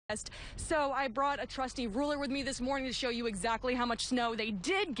So I brought a trusty ruler with me this morning to show you exactly how much snow they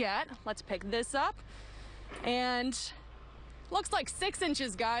did get. Let's pick this up. And looks like 6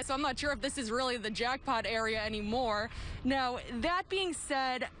 inches, guys, so I'm not sure if this is really the jackpot area anymore. Now, that being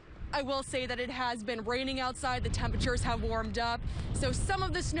said, I will say that it has been raining outside. The temperatures have warmed up, so some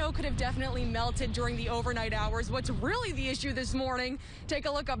of the snow could have definitely melted during the overnight hours. What's really the issue this morning, take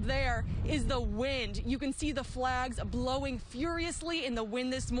a look up there, is the wind. You can see the flags blowing furiously in the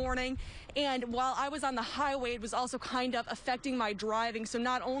wind this morning. And while I was on the highway, it was also kind of affecting my driving. So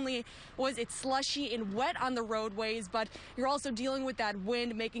not only was it slushy and wet on the roadways, but you're also dealing with that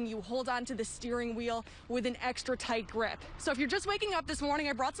wind, making you hold on to the steering wheel with an extra tight grip. So if you're just waking up this morning,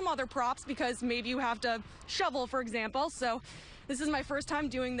 I brought some other props because maybe you have to shovel, for example. So this is my first time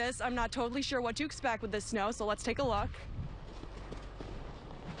doing this. I'm not totally sure what to expect with this snow, so let's take a look.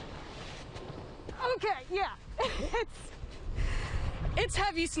 Okay, yeah, it's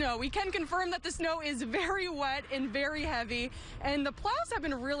heavy snow. We can confirm that the snow is very wet and very heavy, and the plows have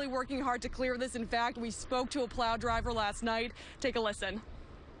been really working hard to clear this. In fact, we spoke to a plow driver last night. Take a listen.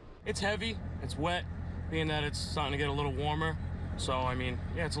 It's heavy, it's wet, being that it's starting to get a little warmer. So, I mean,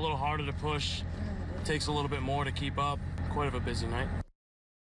 yeah, it's a little harder to push. It takes a little bit more to keep up. Quite of a busy night.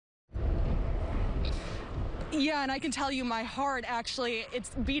 Yeah, and I can tell you my heart, actually, it's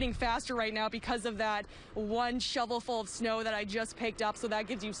beating faster right now because of that one shovelful of snow that I just picked up. So that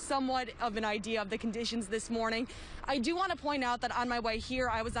gives you somewhat of an idea of the conditions this morning. I do want to point out that on my way here,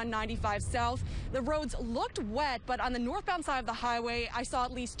 I was on 95 South. The roads looked wet, but on the northbound side of the highway, I saw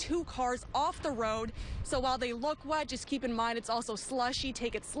at least 2 cars off the road. So while they look wet, just keep in mind it's also slushy.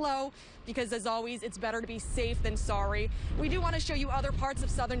 Take it slow because, as always, it's better to be safe than sorry. We do want to show you other parts of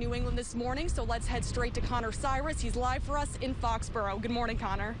southern New England this morning, so let's head straight to Connor Cyrus. He's live for us in Foxborough. Good morning,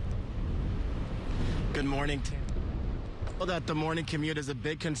 Connor. Good morning. Well, that the morning commute is a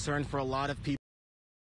big concern for a lot of people.